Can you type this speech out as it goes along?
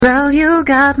Well, you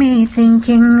got me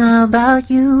thinking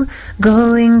about you,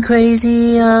 going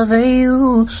crazy over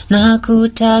you.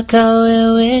 Nakutaka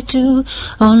wewe tu,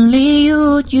 only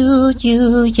you,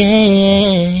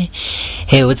 yeah.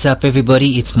 Hey, what's up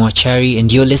everybody? It's Mwachari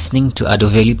and you're listening to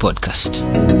Adoveli Podcast.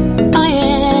 Oh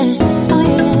yeah,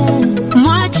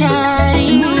 Mwachari.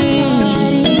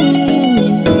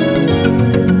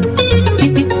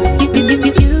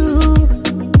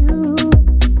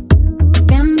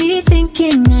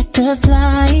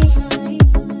 Fly,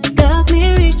 got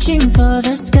me reaching for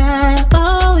the sky.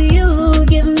 Oh, you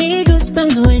give me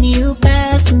goosebumps when you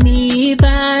pass me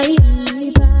by.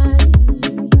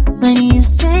 When you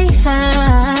say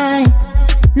hi,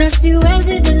 na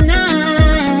siwezi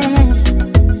deny.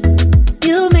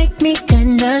 You make me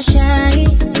kinda shy.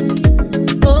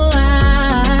 Oh,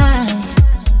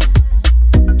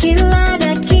 kila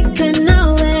dakika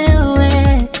na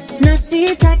wewe, na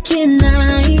sitaki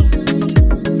nai.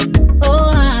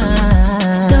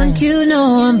 You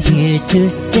know I'm here to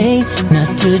stay,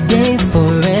 not today,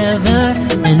 forever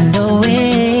and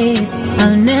always.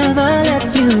 I'll never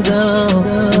let you go.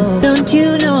 Don't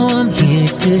you know I'm here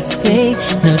to stay,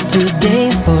 not today,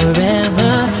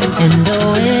 forever and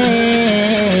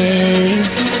always.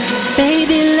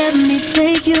 Baby, let me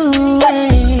take you away.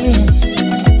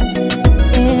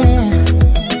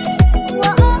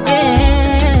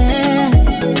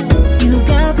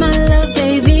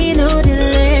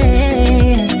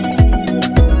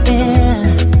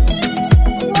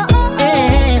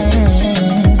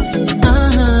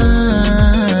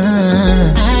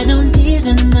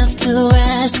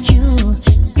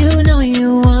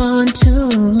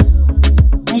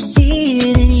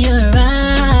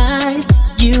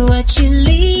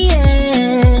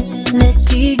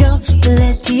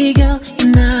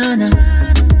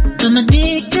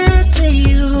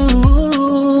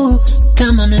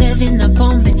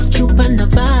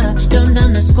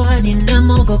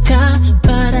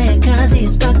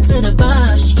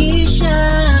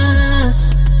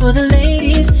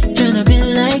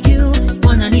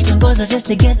 Just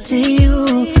to get to you.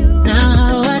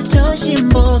 Now I told you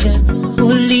mboga,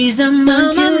 uliza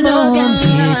mama mboga. I'm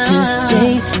here to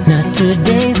stay, not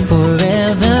today,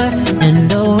 forever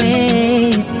and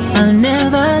always. I'll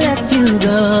never let you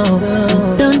go.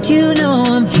 Don't you know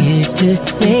I'm here to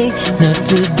stay, not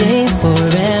today,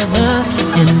 forever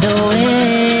and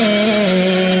always.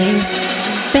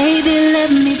 Baby,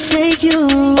 let me take you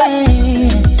away.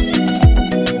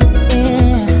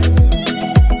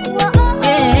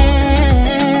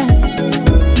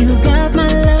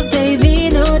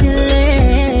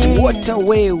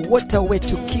 What a way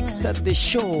to kickstart the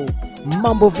show.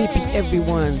 Mambo vipi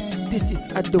everyone? This is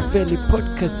Adoveli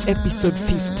Podcast episode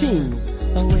 15.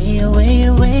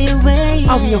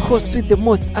 I'm your host with the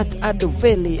most at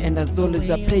Adoveli, and as always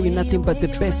I play you nothing but the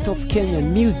best of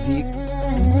Kenyan music.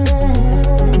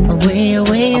 A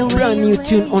brand new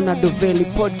tune on Adoveli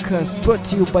Podcast brought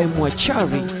to you by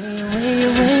Mwachari.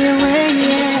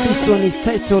 This one is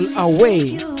titled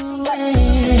Away.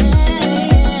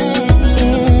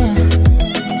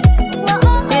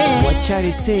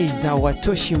 Mwachari says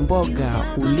hawatoshi mboga,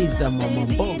 uliza mama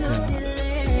mboga.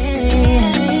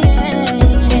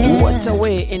 What a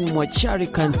way in Mwachari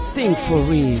can sing for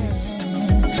real.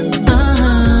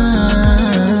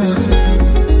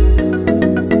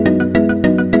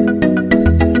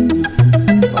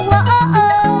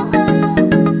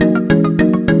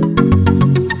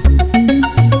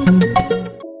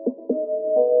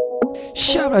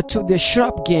 Shout out to the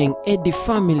Shrap Gang, Eddie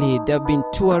family. They've been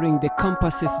touring the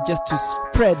campuses just to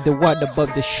spread the word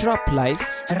about the Shrap life.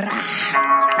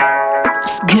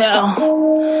 Let's go.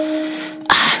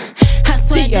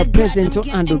 They are present on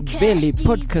Adoveli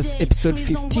Podcast episode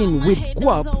 15 with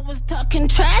Guap. Talking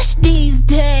trash these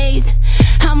days.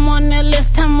 I'm on the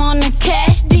list, I'm on the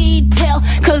cash detail,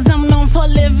 cause I'm known for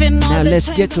living on. Now let's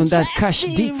get on that cash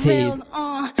detail.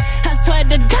 I swear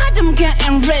to God I'm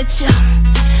getting richer.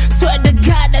 Swear to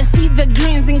God I see the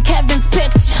greens in Kevin's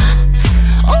picture.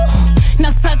 Oh,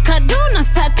 nasaka do,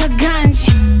 nasaka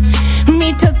ganji.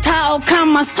 Mita tao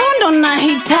kama sondo na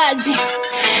hitaji.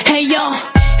 Hey yo,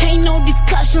 ain't no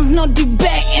discussions, no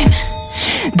debating.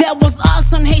 That was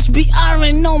us on HBR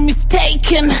and no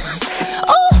mistaken.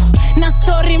 Oh, na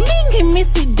story mingi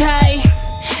misi die.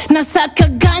 Nasaka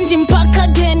ganji mpaka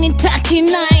deni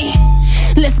takinai.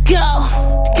 Let's go.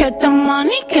 Get the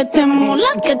money, get the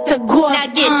moolah, get the guap. Now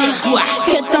get the guap.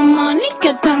 Get the money,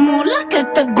 get the moolah,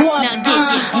 get the guap. Now get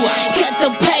the guap. Get the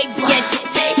paper.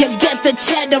 You get the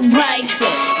cheddar right.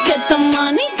 Get the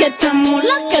money, get the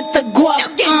moolah, get the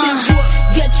guap.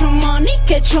 Get your money,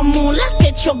 get your moolah,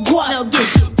 get your guap. Now get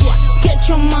the guap. Get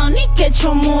your money, get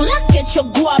your moolah. moolah, get your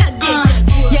guap.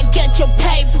 Yeah, get your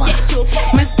paper.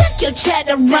 Man, stack your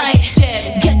cheddar right.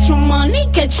 Get your money,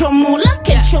 get your moolah,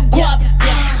 get your guap.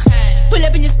 Pull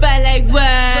up in your spot like what?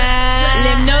 Let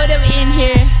them know that we in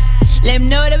here. Let them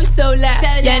know that we so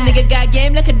loud. Y'all nigga got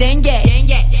game like a dengue.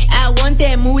 I want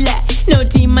that moolah. No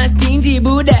team, my stingy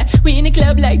Buddha. We in the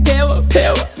club like pewa.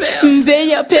 Say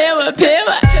ya pewa.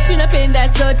 Tunapenda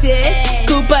sote.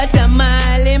 Kupata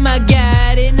male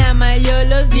magari na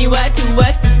mayolos ni watu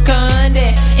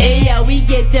wasikonde. Hey, yeah, we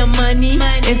get the money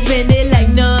and spend it like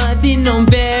nothing on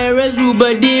Veras,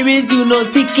 Rubadiris, you know,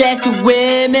 thick class of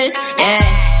women.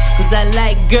 Yeah, cause I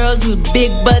like girls with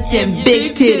big butts and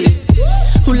big titties.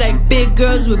 Who like big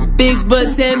girls with big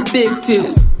butts and big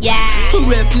titties. Yeah. Who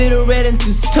rap little red and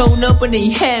still tone up when they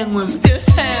hang with them.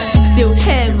 Still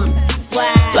hang with them.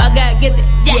 Wow. So I gotta get the,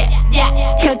 yeah.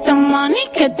 Get the money,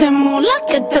 get the moolah,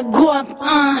 get the guap.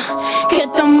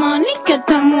 Get the money, get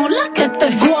the moolah, get the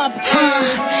guap.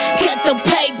 Get the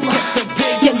paper,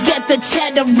 you get the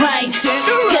cheddar right.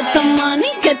 Get the money,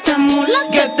 get the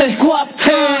moolah, get the guap.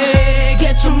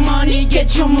 Get your money,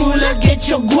 get your moolah, get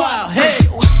your guap.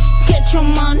 Get your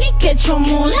money, get your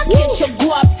moolah, get your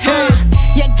guap.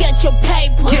 Yeah, get your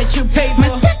paper, man,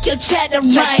 stack your cheddar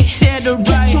right.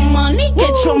 Get your money,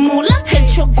 get your moolah,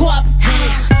 get your guap.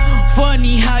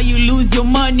 Funny how you lose your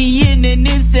money in an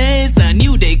instance. I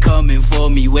knew they coming for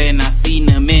me when I seen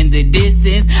them in the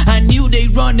distance. I knew they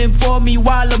running for me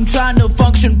while I'm trying to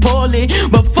function poorly.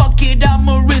 But fuck it,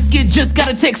 I'ma risk it. Just got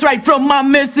a text right from my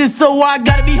missus, so I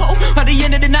gotta be home by the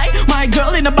end of the night. My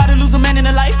girl ain't about to lose a man in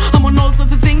her life. I'm on all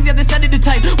sorts of things, yeah, they decided to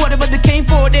type. Whatever they came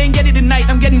for, they ain't get it tonight.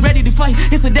 I'm getting ready to fight,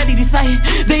 it's a deadly decide.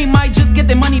 They might just get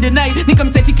their money tonight. Nikam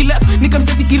say tiki left, Nikam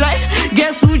say tiki right.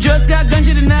 Guess who just got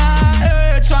ganja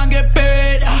tonight? Try and get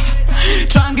paid,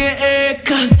 try and get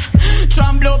acres, try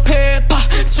and blow paper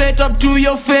straight up to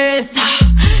your face.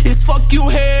 It's fuck you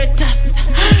haters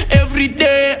every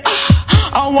day.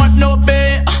 I want no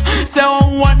pay, say I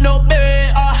want no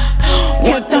pay.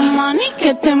 Get the money,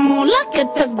 get the moolah,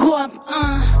 get the guap.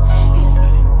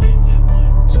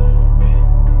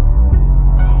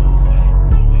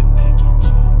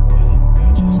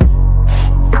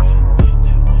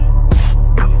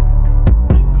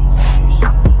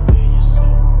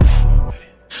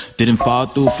 Didn't fall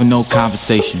through for no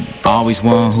conversation. Always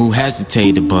one who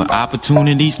hesitated, but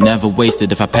opportunities never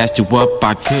wasted. If I passed you up,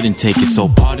 I couldn't take it. So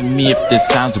pardon me if this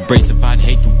sounds abrasive. I'd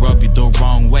hate to rub you the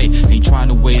wrong way. Ain't trying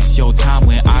to waste your time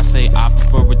when I say I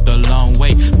prefer it the long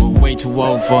way. We're way too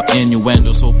old for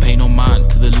innuendo, so pay no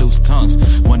mind to the loose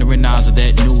tongues. Wondering eyes of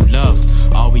that new love.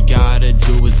 All we gotta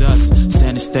do is us.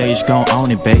 Center stage, gon'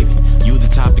 own it, baby. You the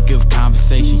topic of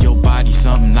conversation. Your body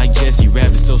something like Jesse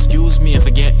Rabbit. So excuse me if I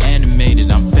get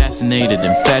animated. I'm fascinated,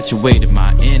 infatuated.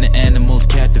 My inner animals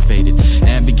captivated.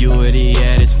 Ambiguity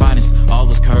at its finest. All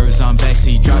those curves on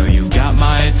backseat driving. You got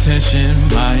my attention.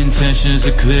 My intentions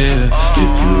are clear.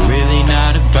 If you're really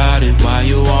not about it, why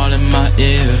you all in my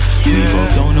ear? We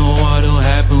both don't know what'll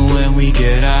happen when we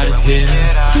get out of here.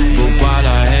 But while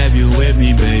I have you with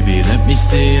me, baby, let me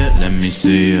see it, let me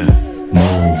see it.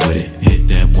 Move with it, hit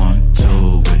that 1,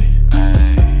 2 with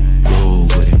it. Groove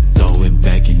with it, throw it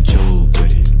back and choke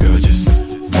with it. Girl, just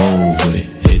move with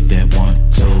it, hit that 1,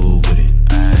 2 with it.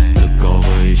 Look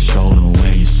over your shoulder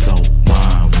when you slow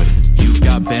wine with it. You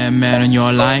got bad man on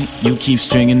your line, you keep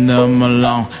stringing them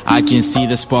along. I can see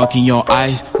the spark in your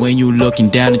eyes when you looking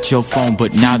down at your phone.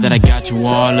 But now that I got you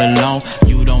all alone,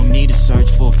 you don't need to search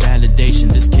for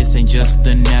validation. This kiss ain't just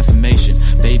an affirmation,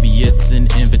 baby, it's an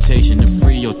invitation to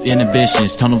free your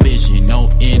inhibitions. Tunnel vision, no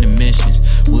intermissions.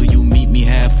 Will you meet me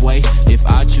halfway? If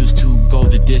I choose to go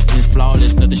the distance,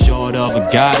 flawless, nothing short of a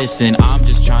goddess. And I'm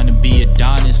just trying to be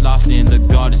Adonis, lost in the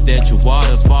gardens that your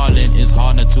water falling. It's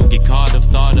hard not to get caught up,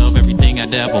 thought of everything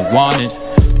I'd ever wanted.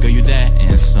 Girl, you that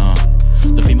and some,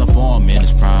 the female form in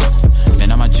its prime.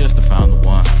 Man, I might just have found the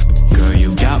one. Girl,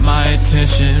 you got my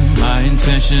attention, my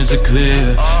intentions are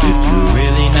clear. If you're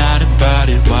really not about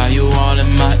it, why you all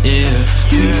in my ear?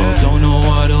 We both don't know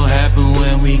what'll happen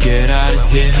when we get out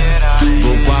of here.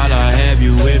 But while I have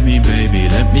you with me, baby,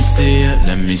 let me see it,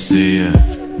 let me see it.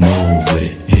 Move with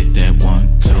it, hit that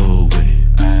 1, 2 with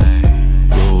it.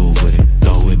 Groove with it,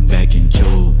 throw it back and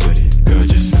choke with it. Girl,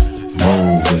 just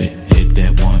move with it, hit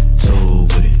that 1, 2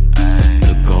 with it.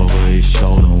 Look over your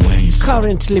shoulder when you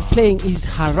Currently playing is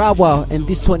Harawa, and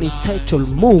this one is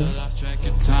titled Move.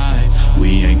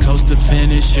 We ain't close to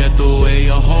finish yet, the way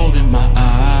you're holding my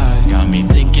eyes got me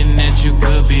thinking that you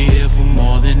could be here for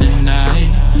more than a night.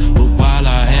 But while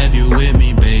I have you with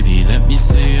me, baby, let me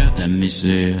see it, let me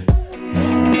see it.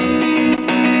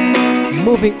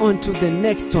 Move Moving on to the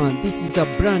next one. This is a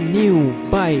brand new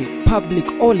by Public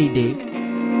Holiday.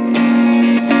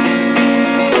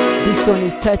 This one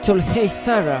is titled Hey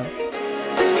Sarah.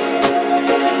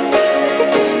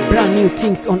 Brand new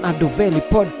things on Adoveli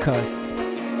Podcast.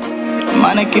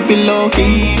 Man, I keep it low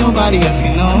key, nobody if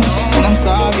you know. And I'm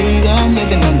sorry that I'm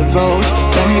living on the road.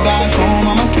 Let me back home,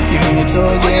 I'ma keep you on your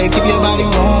toes. Yeah, keep your body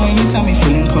warm anytime you're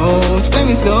feeling cold. Tell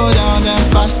me slow down, then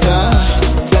faster.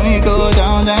 Tell me go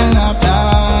down, then up,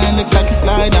 down. And the clock is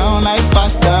slide down like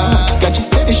pasta. Got you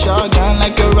set a shotgun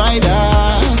like a rider.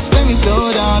 Tell me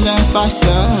slow down, then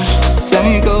faster. Tell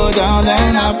me go down,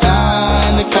 then up, down.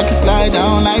 And the clock is slide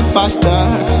down like pasta.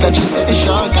 Got you set a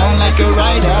shotgun like a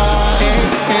rider. Hey,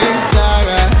 hey,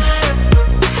 Sarah,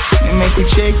 you make me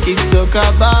shake it, talk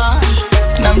about.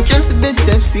 And I'm just a bit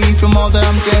tipsy from all that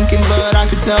I'm drinking, but I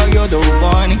can tell you're the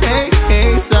one. Hey,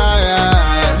 hey, Sarah,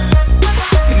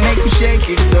 you make me shake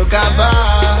it, talk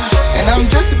about. And I'm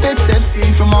just a bit tipsy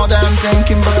from all that I'm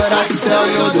drinking, but I can tell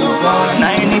you're the one.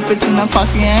 I ain't need putting up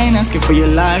fussy, I ain't asking for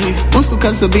your life. Busu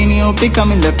kasabini, hope they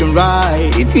coming left and right.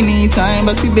 If you need time,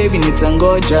 basi baby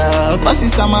nitangoja. Basi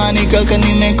samani girl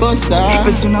kanimekosa. Need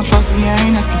putting up fussy, I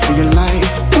ain't asking for your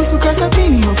life. Busu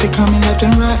kasabini, hope they coming left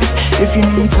and right. If you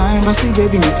need time, basi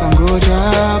baby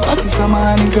nitangoja. Basi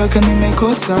samani girl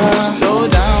kanimekosa. Slow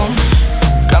down,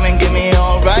 come and get me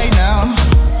all right now.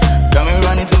 Come and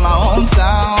run into my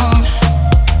hometown.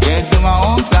 Get to my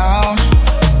hometown.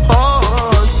 Oh,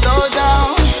 slow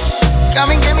down.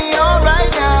 Come and get me all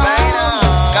right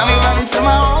now. Come and run into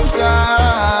my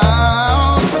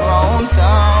hometown. It's my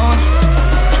hometown.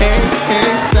 Hey,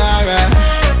 hey, Sarah,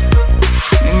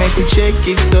 you make me shake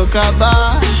it, talk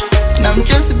about. And I'm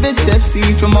just a bit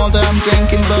tipsy from all that I'm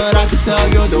drinking, but I can tell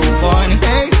you're the one.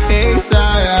 Hey, hey,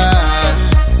 Sarah,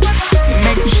 you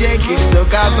make me shake it,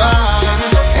 talk about.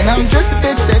 And I'm just a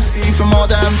bit tipsy from all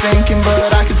that I'm drinking,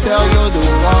 but I can tell you're the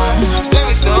one. Tell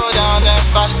me slow down, then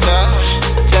faster.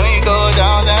 Tell me go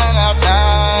down, then up,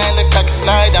 down. The clock is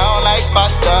slide down like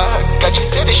pasta. Got you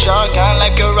set a shotgun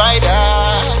like a rider.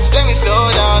 Tell me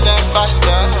slow down, then faster.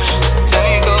 Tell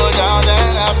me go down,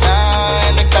 then up,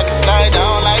 down. The clock is slide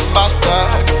down like pasta.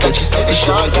 Got you set a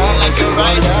shotgun like a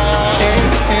rider. Hey,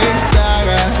 hey,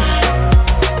 Sarah,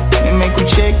 you make me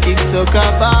shake it, talk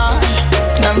about.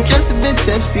 And I'm just a bit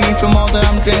tipsy from all that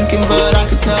I'm drinking, but I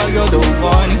can tell you're the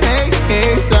one. Hey,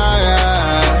 hey,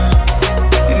 Sarah,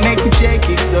 you make me shake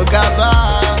it, talk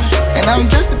about. And I'm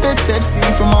just a bit tipsy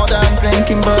from all that I'm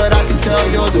drinking, but I can tell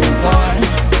you're the one.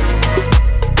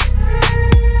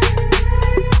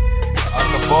 I'm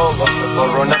the ball of the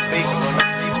Corona Beats.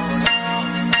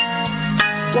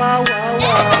 Wow, wow,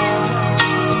 wow.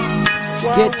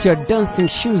 Get your dancing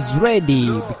shoes ready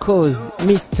because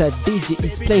Mr. DJ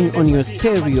is playing on your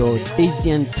stereo.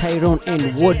 Daisy and Tyrone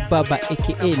and Ward Baba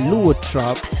aka Luo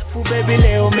Trap. Fu baby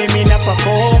leo mimi na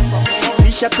perform.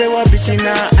 Nishapewa bichi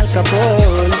na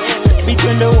alcohol.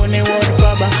 Bitwende uone Ward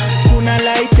Baba. Kuna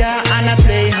lighter ana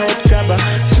play hot cover.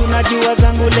 Suna jua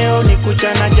zangu leo ni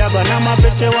kuchana jaba. Na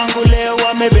mabeste wangu leo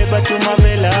wamebeba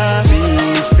tumavela.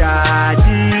 Mr.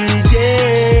 DJ,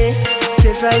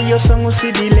 cheza hiyo song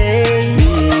usidelay.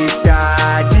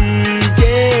 Mr. DJ,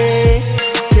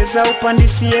 cheza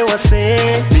upandisie wase.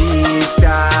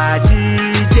 Mr.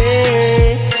 DJ,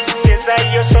 cheza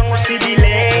hiyo song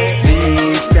usidelay.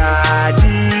 Mr.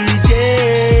 DJ,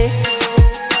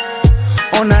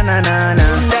 oh na na na na.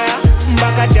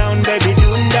 Mbaka down baby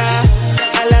dunda.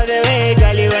 I love the way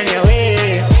gali when you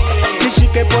way.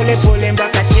 Nishike pole pole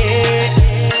mbaka che.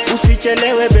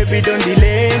 Usichelewe baby don't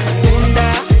delay.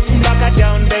 Dunda, mbaka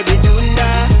down baby dunda.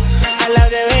 I love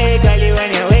the way gali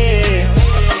when you way.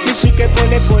 Nishike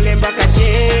pole pole mbaka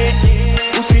che.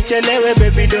 Usichelewe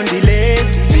baby don't delay.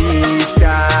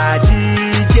 Mr.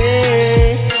 DJ,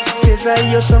 cheza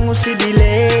hiyo song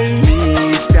usidelay.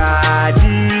 Mr.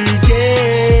 DJ,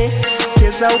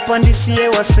 cheza upandisie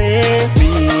wase.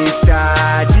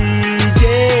 Mr. DJ,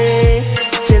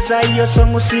 cheza hiyo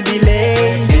song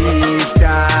usidelay.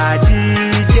 Mr.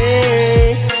 DJ,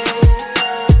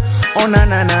 oh na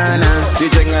na na na.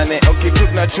 DJ ngane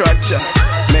okitut na tracha.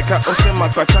 Meka osema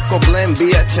kwa chako blame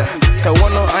biacha.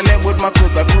 Kawono ane with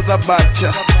makuda kuda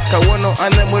bacha. Kawono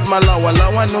ane with malawa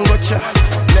lawa nungocha.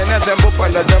 Nena dembo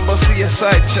panda dembo siya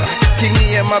saicha.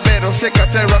 Kingi ya mabero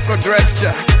sekate rako dress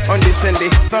cha. On this endi,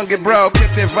 thongi brow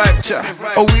kete vibe cha.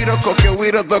 Owiro koke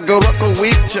wiro dogo roko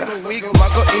weak cha.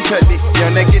 Mago intadi,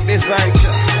 yone get design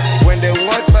cha. When they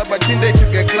want baba chinde to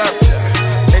get clap cha.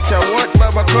 Echa what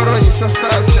baba koro nyisa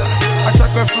style cha.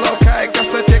 Achakwe flow kai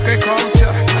kasa tekwe komcha.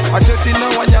 Achoti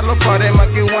no wanyalo pare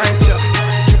magi wancha.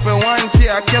 Chupe wanti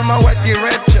akema wadi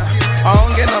recha.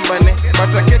 Aonge nambane,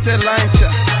 batakete lancha.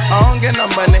 Aonge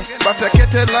nambane,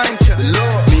 batakete lancha.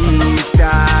 Mr.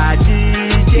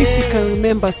 DJ. If you can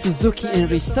remember Suzuki and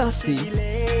Risasi,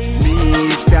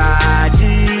 Mr.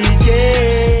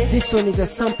 DJ. This one is a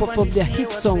sample from their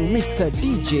hit song Mr.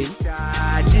 DJ.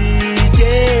 Mr. DJ.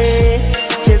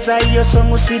 Cheza hiyo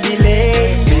song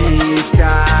usidelay.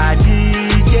 Mr.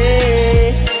 DJ.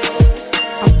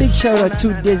 A big shout out to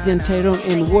Desi and Tyrone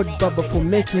and Ward Baba for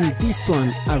making this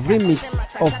one a remix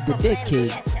of the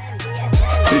decade.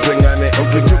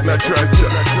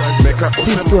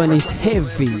 This one is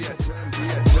heavy.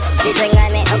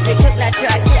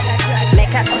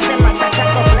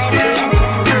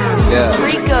 Yeah.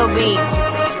 Rico Beats.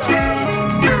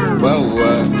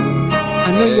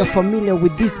 I know you're familiar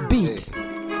with this beat.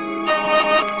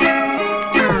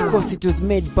 Of course, it was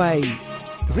made by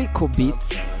Rico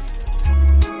Beats.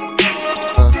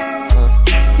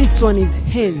 This one is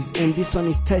his, and this one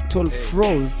is titled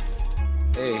Froze.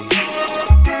 Hey,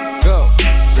 go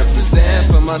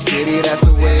represent for my city. That's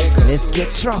the way. Let's get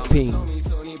trapping.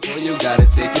 Boy, you gotta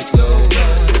take it slow.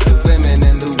 The women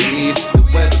and the weed, the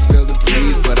weather, feel the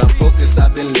breeze, but I'm focused.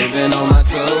 I've been living on my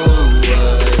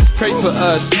toes. Pray for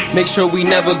us, make sure we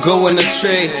never going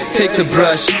astray. Take the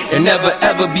brush and never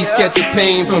ever be scared to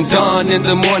pain. From dawn in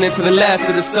the morning to the last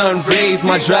of the sun rays.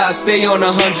 My drive stay on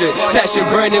 100, passion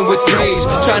burning with rage.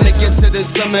 Trying to get to the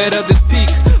summit of this peak.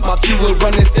 My fuel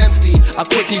running empty. I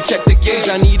quickly check the gauge,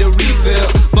 I need a refill.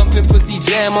 Bumping pussy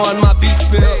jam on my beat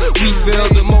spill. We feel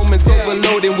the moments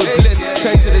overloading with bliss.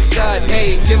 Turn to the side,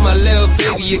 hey, give my little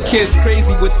baby a kiss.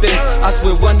 Crazy with this, I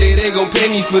swear one day they gon' pay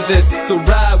me for this. So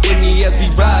ride with me as we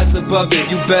rise above it.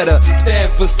 You better stand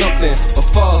for something or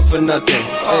fall for nothing.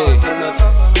 Hey,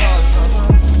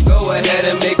 go ahead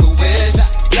and make a wish.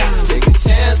 Take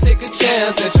a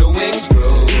chance, let your wings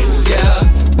grow. Yeah,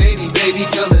 baby,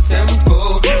 feel the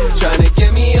tempo. Tryna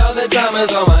give me all the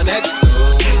diamonds on my neck.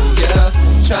 Oh, yeah,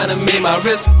 tryna make my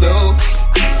wrist glow.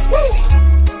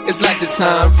 It's like the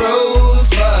time froze,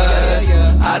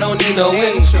 but I don't need no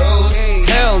intros.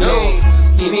 Hell no.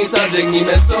 Give me subject, need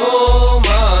me so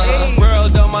much.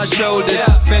 World on my shoulders,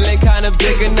 feeling kinda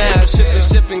bigger now.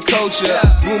 Shipping culture,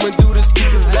 booming through the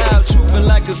speakers loud, trooping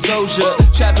like a soldier.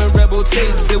 Trapping rebel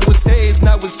tapes, it was Hayes,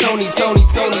 now it's Tony. See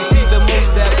the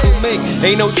most that will make.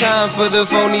 Ain't no time for the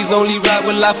phonies, only ride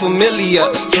with La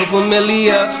Familia. So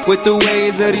familiar with the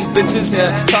ways of these bitches here.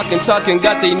 Talking,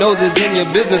 got their noses in your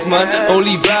business, man.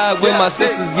 Only ride with my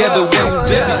sisters, yeah, the ones who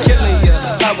just be killing ya.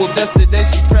 I will bless her, then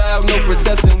she proud, no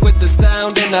protesting with the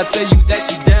sound. And I tell you that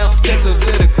she down, sense of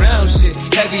to the ground shit.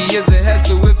 Heavy is a head,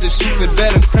 so if the shoe fit,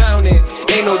 better crown it.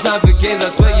 Ain't no time for games, I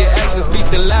swear your actions speak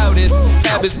the loudest.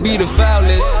 Habits be the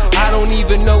foulest. I don't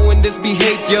even know when this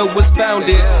behavior was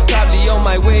founded. Probably on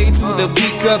my way to the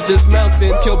peak of this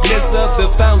mountain. Pure bliss of the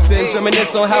fountain,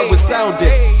 reminisce on how it sounded.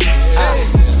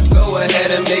 Go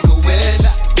ahead and make a wish.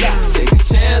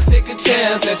 Take a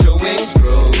chance, let your wings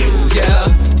grow. Yeah,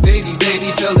 baby,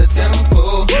 feel the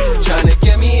tempo. Tryna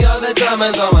give me all the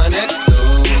diamonds on my neck.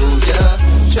 Oh, yeah,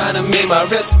 tryna make my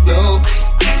wrist glow.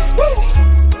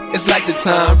 It's like the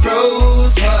time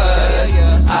froze,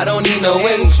 but I don't need no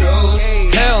intros.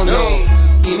 Hell no.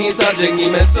 Give me subject,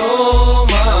 give me so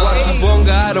much.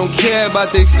 Bonga, I don't care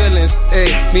about their feelings. Hey,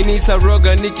 me need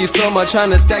Taroga, Nikki Soma,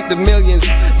 tryna stack the millions.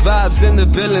 Vibes in the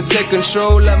building, take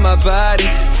control of my body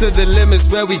to the limits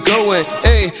where we going.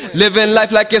 Hey, living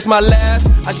life like it's my last.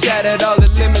 I shattered all the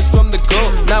limits from the go.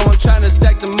 Now I'm tryna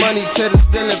stack the money to the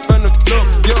ceiling from the floor.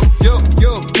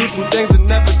 Yo, do some things I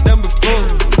never done before.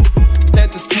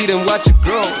 Plant the seed and watch it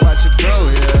grow,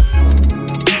 yeah.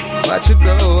 Watch it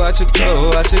go, watch it go,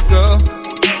 watch it go.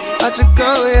 Watch it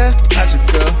go, yeah, watch it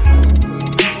go.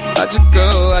 Watch it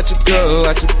go, watch it go,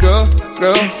 watch it go,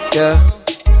 grow, yeah.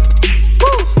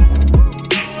 Woo!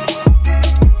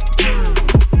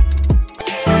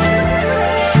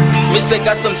 Me say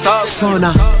got some sauce.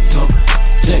 Sona.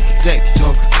 Take it,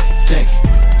 talk.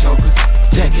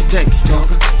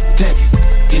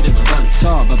 Give them a run,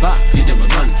 saw baba. Give them a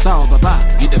run, saw baba.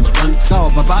 Give them a run, saw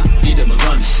baba. Give them a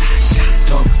run,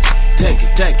 talk. Take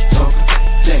it, talk.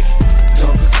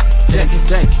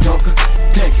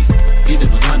 Take it. Give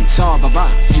them a run, saw baba.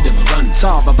 Give them a run,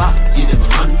 saw baba. Give them a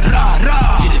run, ra.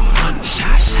 Give them a run,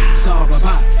 saw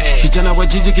baba. Kijana wa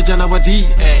jiji, kijana wa dhi.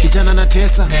 Kijana na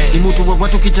tesa, ni mtu wa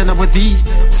watu, kijana wa dhi.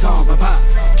 Saw baba.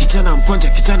 Kijana mkonja,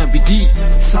 kijana bidii.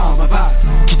 Saw baba.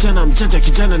 Kijana mchanja,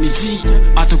 kijana ni G.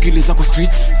 Atokiliza kwa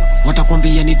streets,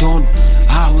 watakwambia ni don.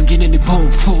 Wengine ni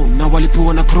bomb form na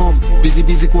walipuwa na chrome.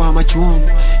 Busy kwa machuom,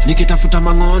 nikitafuta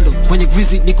mangondo. Kwenye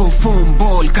grizzly niko foam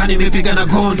ball, kani mepiga na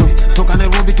gondo. Toka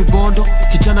Nairobi to Bondo,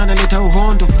 kijana mbona naleta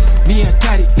uhondo, mi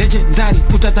hatari, legendary,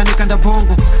 utadhani kanda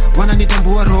bongo.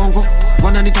 Wananitambua rongo,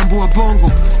 wananitambua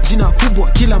bongo, jina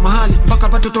kubwa kila mahali mpaka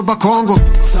watoto Bakongo.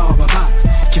 Sawa baba,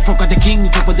 Chifoka the king,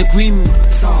 top of the cream.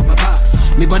 Sawa baba,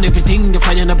 me burn everything the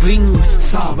fire na bring.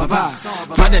 Sawa baba,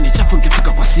 brada ni chafu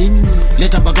nikifika kwa scene.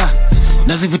 Leta baga,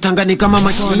 nazivutanga ni kama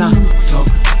machine.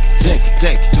 Take it,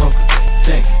 take it, talk,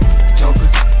 take it, talk,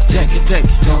 take it, take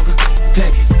it, talk, take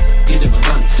it. Give them a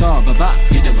run, saw baba,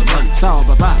 give them a run, saw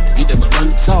baba, give them a run,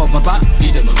 saw baba,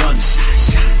 give them a run.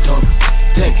 Talk,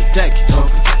 take it, take it, talk,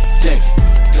 take it,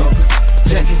 talk,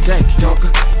 take it, take it, talk,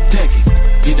 take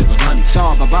it. Give them a run,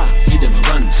 saw baba, give them a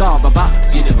run, saw baba,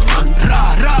 give them a run,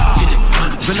 ra ra, give them a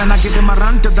run. Vela na give them a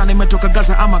run, tadhani metoka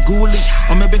Gaza ama Guli.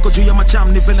 Omebenko juu ya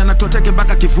macham, ni vela na toteke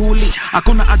mpaka kivuli.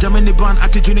 Hakuna aja meni ban,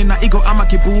 atijuni na ego ama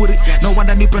kiburi. No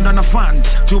wanda nipenda na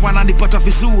fans, juu wananipata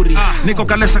vizuri. Niko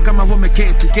kalesa kama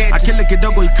wameketi, akili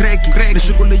kidogo ikreki. Ni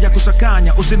shughuli ya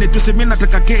kusakanya, usinitusi mimi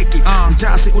nataka keki.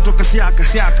 Mtasi utoka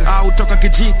siaka, au utoka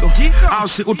kijiko, au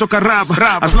si utoka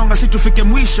raba. As long as itufike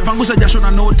mwisho, panguza jasho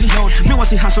na noti. Mi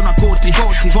wasi haso na koti,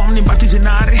 form ni mbati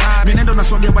jinare. Minendo na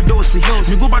swali ya badosi,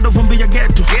 miguu bado vumbi ya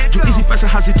ghetto. Juu hizi pesa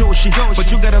hazitoshi,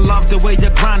 but you gotta love the way you're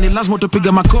grinding. Lazima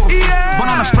tupiga makofi.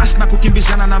 Mbona na stress na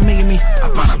kukimbizana na mimi?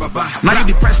 Hapana baba. Na you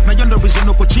depressed na yondo reason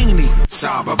uko chini.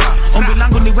 Sawa baba. Ombi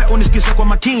langu ni wewe unisikize kwa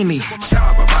makini.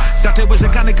 Sawa baba.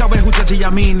 Tatawezekana kawe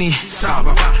hutajiamini. Sawa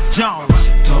baba. Jones.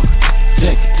 Talk,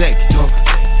 take it, take it, talk,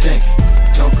 take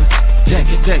it, talk,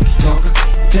 take it, take it, talk,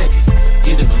 take it.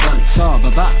 Give them a run, saw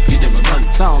baba, give them a run,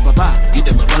 saw baba, give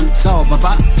them a run, saw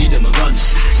baba, give them a run.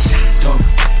 Talk,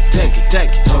 take it,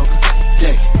 take it, talk,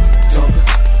 take it, talk,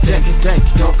 take it, take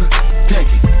it, talk, take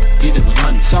it. Give them a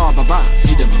run, saw baba,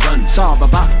 give them a run, saw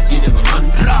baba, give them a run,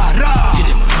 ra ra, give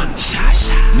them a run.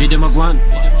 Me them a guan,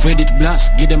 ready to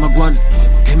blast, give them a guan.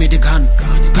 Give me the gun,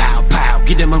 pow pow,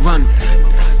 give them a run,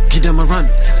 give them a run,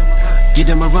 give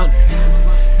them a run.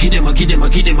 Give them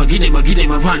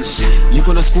a run.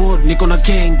 Niko na squad, niko na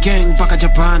gang, paka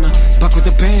Japana. Back with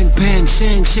the bang,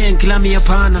 shang, kila mi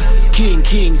hapana. King,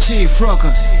 chief,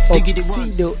 rockers.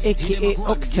 Oxido aka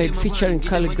Oxide featuring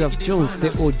Calligraph Jones, the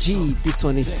OG. This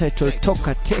one is titled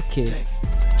Toka Teke.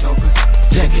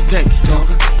 Take it, talk,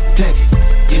 take it.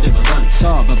 Give them a run,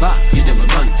 saw baba, give them a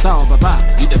run, saw baba,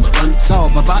 give them a run, saw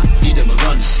baba, give them a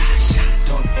run.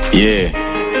 Yeah.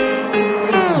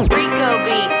 Rico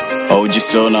Beats. OG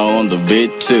Stoner on the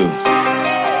beat too.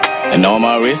 And on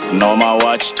my wrist and on my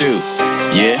watch too.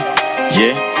 Yeah.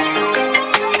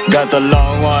 Got the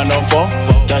long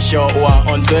 104, the short one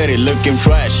on 20, looking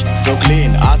fresh, so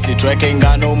clean. I see track ain't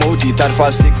got no moody,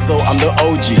 356, so I'm the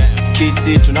OG.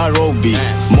 Kissy to Nairobi,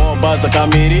 more buzz the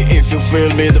committee. If you feel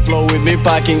me, the flow with me,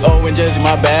 packing oranges in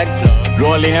my bag.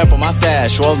 Rolling hemp on my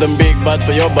stash, all them big butts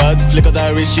for your buds. Flicker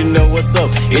that wrist, you know what's up.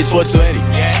 It's 420.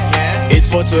 It's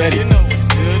 420.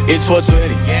 It's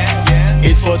 420.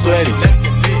 It's 420.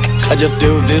 I just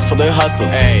do this for the hustle.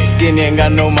 Skinny ain't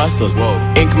got no muscle.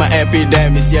 Ink my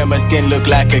epidermis, yeah, my skin look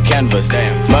like a canvas.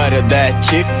 Murder that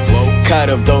chick, cut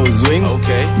off those wings.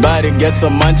 Body get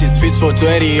some munchies, fits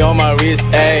 420 on my wrist.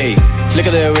 Ayy,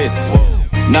 flicker the wrist.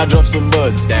 Now drop some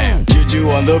buds. Juju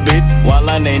on the beat,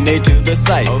 wala nene to the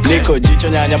side. Niko jicho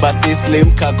nyanya basi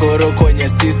slim, kakoro kwenye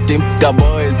system. Got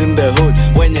boys in the hood,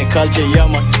 when your culture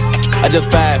yama. I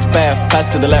just pass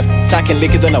to the left, tacking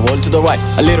liquor then I roll to the right.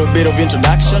 A little bit of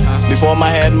introduction, before my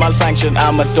head malfunction.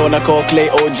 I'm a stoner called Clay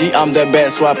OG, I'm the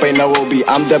best rapper in Nairobi,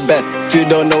 I'm the best. If you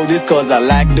don't know this cause I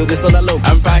like do this on the low.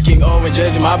 I'm packing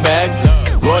oranges in my bag,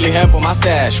 rolling hemp on my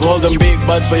stash. Roll them big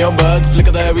buds for your buds, flicker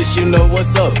the wrist, you know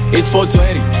what's up. It's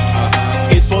 420,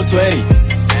 it's 420,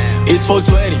 it's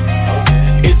 420,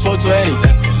 it's 420.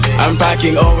 I'm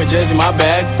packing oranges in my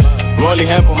bag, rolling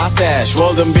hemp on my stash.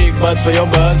 Roll them big buds for your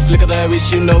buds, flicker the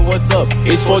wrist, you know what's up.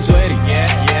 It's 420,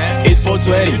 it's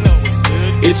 420,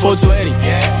 it's 420,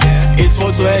 it's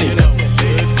 420.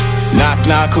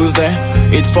 Knock, who's there?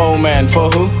 It's 4 man, for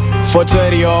who?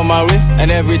 420 on my wrist,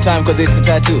 and every time cause it's a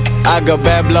tattoo. I got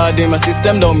bad blood in my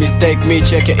system, don't mistake me,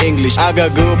 check your English. I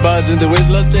got good buzz in the wrist,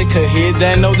 let's take a hit,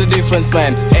 then know the difference,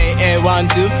 man. AA 1,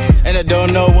 2, and I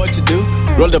don't know what to do.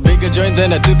 Rolled a bigger joint,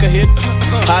 then I took a hit.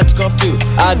 Hard cough too.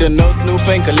 I don't know Snoop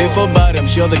and Khalifa, but I'm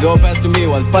sure they go past to me.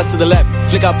 Once pass to the left,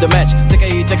 flick up the match. Take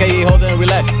a hit, hold and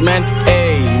relax, man.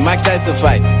 Hey, Mike Tyson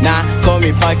fight. Nah, call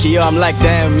me Pacquiao, I'm like,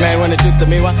 damn, man. When I took the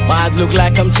mirror, my eyes look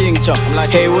like I'm Ching Chong. I'm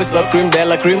like, hey, what's up, cream de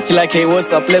la cream? He like, hey,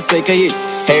 what's up, let's make a hit.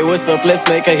 Hey, what's up, let's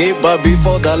make a hit. But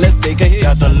before that, let's take a hit.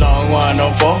 Got the long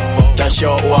 104, that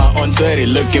short one on 20,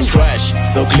 looking fresh,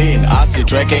 so clean. I see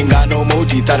track ain't got no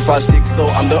moody, 356, so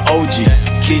I'm the OG.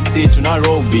 Kissy to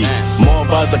Nairobi, more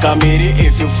buzz the committee.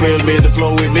 If you feel me, the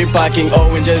flow with me, packing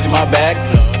oranges in my bag.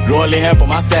 Rolling hemp on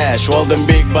my stash. Roll them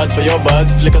big butts for your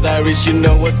buds. Flick of that wrist, you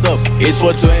know what's up. It's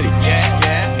 420.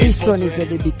 Yeah. This one is a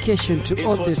dedication to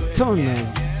all the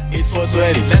stoners. It's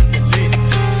 420. Let's get lit.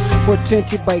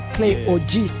 420 by Clay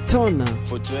OG Stoner.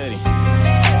 420.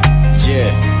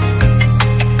 Yeah.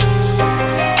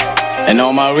 And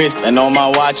on my wrist and on my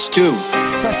watch too.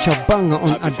 Such a banger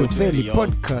on Adoveli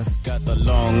podcast. Got the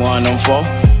long one on 4,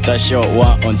 the short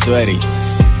one on 20.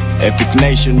 Epic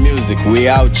Nation music, we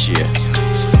out here.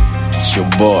 It's your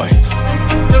boy.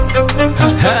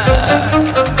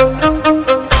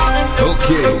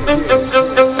 Okay.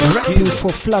 Rapping for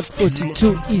Flag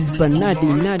 42 is Banadi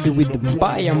Nadi with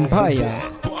Mbaya Mbaya.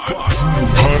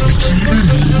 Hadi chini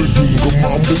nimedunga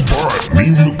mambo mbaya,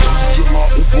 nimekuja na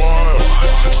ubaya,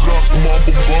 track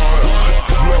mambo mbaya,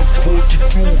 Flag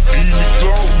 42 ini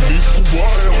down ni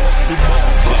kubaya, sema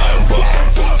mbaya mbaya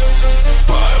mbaya.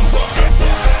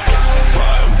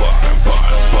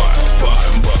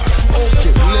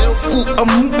 Okay, leo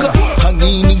kuamka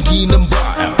hangini ngine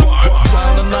mbaya,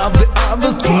 jana na the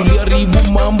other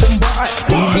tuliharibu mambo mbaya,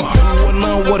 tulikuwa na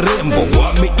warembo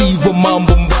wameiva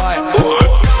mambo mbaya,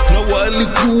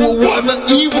 walikuwa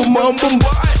wanaiva mambo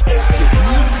mbaya.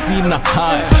 Sina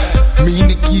haya,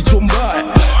 mini kichwa mbaya,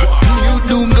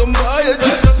 miudunga mbaya,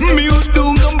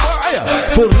 miudunga mbaya.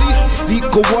 For real,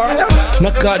 siko waya,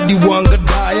 na kadi wanga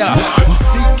daya.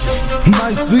 Msiki,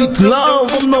 my sweet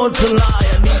love, I'm not a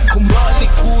liar. Niko mbali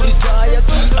kuritaya,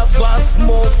 ki abas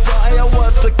more fire,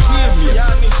 watakimya.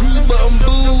 Yani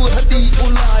kibambu hadi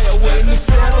Ulaya, weni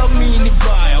Sera mini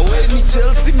baya, weni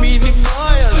Chelsea mini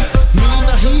Bayern.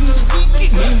 Mina hii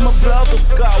mziki ni mabrothers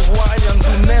kawaya,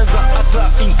 nzuneza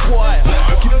ata inquire,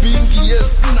 kibingi yes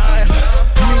naya.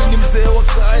 Mini mzee wa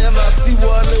kaya na si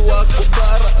wale wako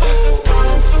bara.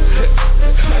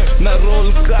 Na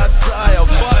roll kataya,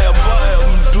 mbaya mbaya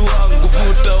mtu wangu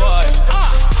vuta waya.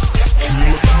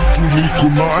 Kila kitu niko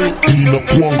nayo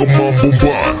inakuanga mambo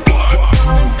mbaya,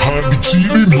 hadi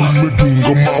chini nimedunga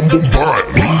mambo mbaya,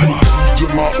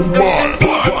 nimekuja na ubaya,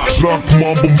 track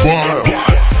mambo mbaya,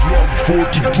 Flag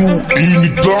 42 ini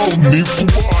down ni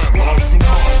kubaya, nasema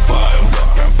mbaya mbaya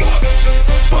mbaya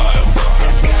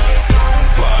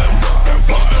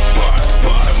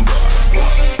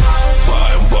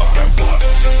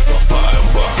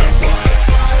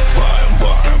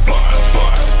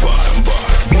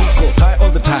Niko high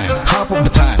all the time, half of the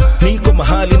time. Niko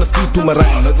mahali na speed to my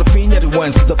rhyme. Naza finya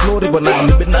rewind, skiza flow ribanai.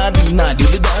 Ni benadi nadi,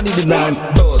 ulidani ni nine.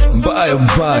 Boss, mbaya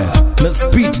mbaya. Na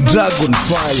speed dragon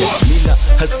fire. Nina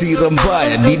hasira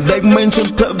mbaya, ni dimension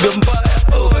tabia mbaya.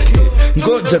 Okay,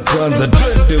 ngoja kwanza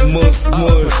twende mos.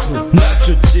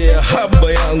 Nachochea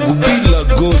haba yangu bila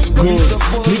ghost.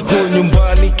 Niko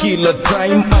nyumbani kila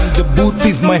time, and the booth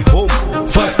is my home.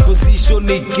 First position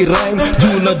ikirime,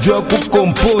 juu najua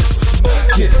kucompose.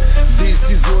 Okay, this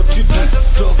is what you do.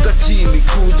 Toka chini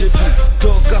kuja juu,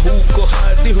 toka huko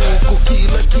hadi huko,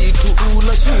 kila kitu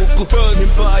unashuku. Ni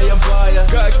mbaya mbaya,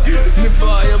 ni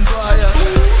mbaya mbaya,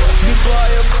 ni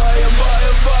mbaya mbaya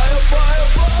mbaya mbaya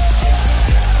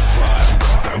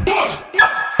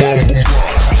mbaya.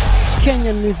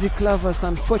 Kenyan music lovers,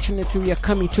 unfortunately we are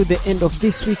coming to the end of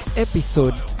this week's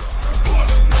episode.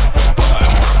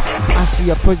 As we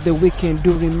approach the weekend,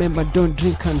 do remember, don't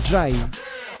drink and drive.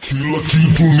 Kila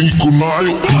kitu niko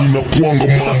nayo inakuanga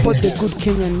mambo. Support the good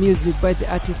Kenyan music, buy the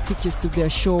artist tickets to their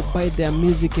show, buy their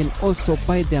music and also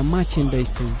buy their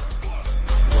merchandises.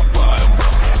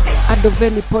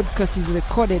 Adoveli podcast is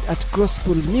recorded at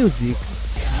Gospel Music,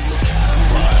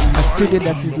 a studio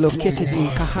that is located in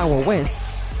Kahawa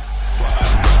West.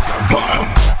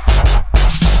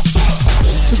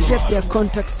 To get their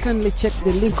contacts, kindly check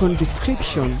the link on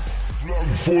description.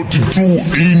 Flag 42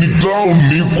 ini down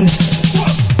niku.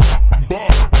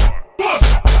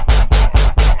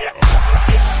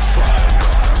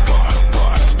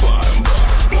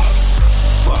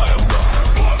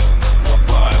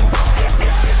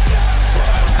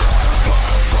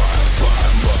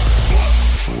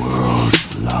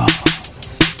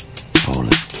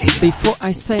 Before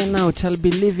I sign out, I'll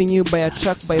be leaving you by a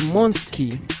track by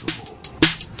Monsky,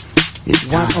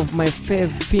 one of my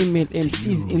favorite female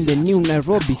MCs in the new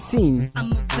Nairobi scene.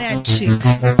 I'm a bad chick.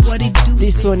 What it do?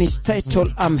 This one is titled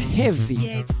I'm Heavy.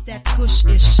 Yeah, it's that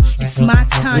push-ish. It's my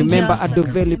time. Remember,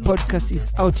 Adoveli podcast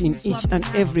is out in each and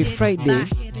every Friday.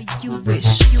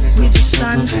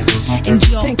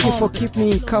 Thank you for keeping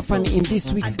me in company in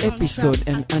this week's episode,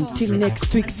 and until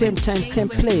next week, same time, same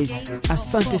place.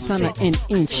 Asante sana and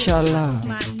inshallah.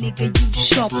 My nigga, you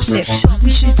shoplift. We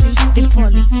shooting, they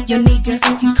falling. Your nigga,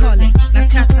 he calling.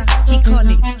 Nakata, he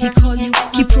calling. He call you,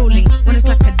 keep rolling. When it's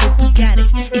like a dope, we got it.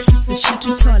 If it's a shit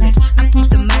to toilet, I put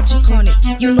the magic on it.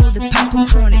 You know the papa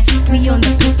chronic.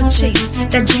 chase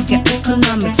that jigger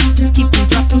economics. Just keep on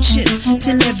dropping shit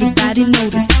till everybody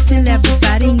notice, till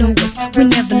everybody know us. We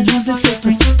never losing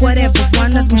focus. Whatever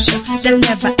wanna rush us, they'll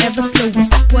never ever slow us.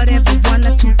 Whatever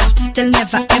wanna tuka, they'll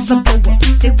never ever blow up.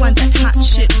 They want that hot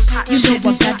shit, you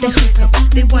know I got the hookup.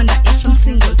 They wonder if I'm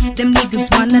single, them niggas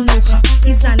wanna know her.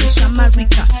 Izani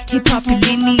Shamarika, hip hop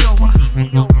Iliniowa.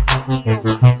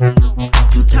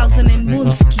 2000 and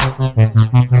Moonski,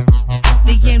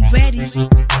 they ain't ready.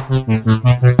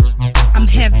 I'm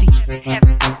heavy.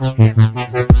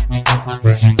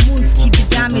 Moonski the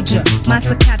damager,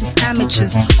 massacre is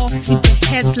amateurs. Off with the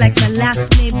heads like my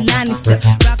last name Lannister.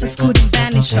 Rappers couldn't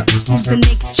vanish her. Who's the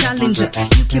next challenger?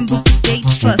 You can book a date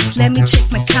first, let me check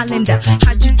my calendar.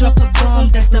 How'd you drop a bomb?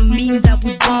 Does that mean that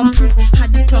we bomb proof?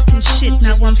 Had you talking shit,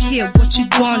 now I'm here, what you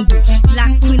gon' do?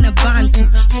 Black queen of Bantu,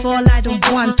 fall I don't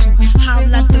want to.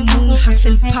 Howl at the moon, huff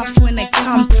and puff when I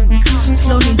come through.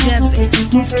 Floating Jeve,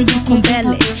 Muski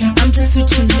yukombele. I'm just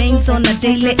switching lanes on a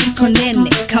daily ikonene.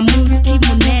 Kamunski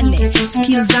munene,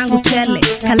 skills zangu tele.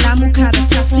 Kalamu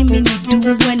karatasi mini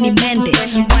do when ni mende.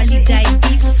 Wali dai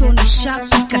beef so ni sharp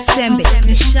ikasembe.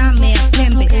 Ni shame ya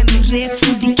pembe,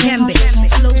 mirefu dikembe.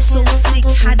 Flow so sick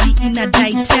hadi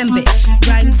inadai tembe.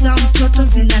 Rhymes za mtoto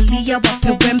zinalia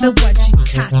wape wembe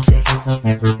wajikate.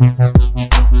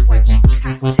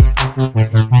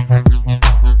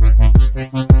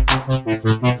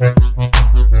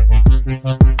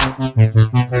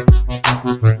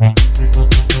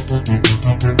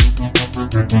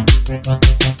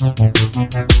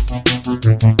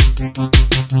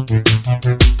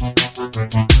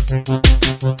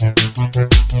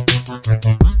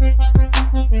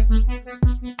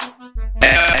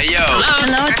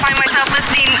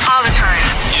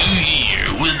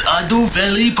 Ado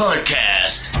Valley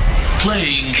Podcast,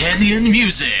 playing Kenyan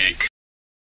music.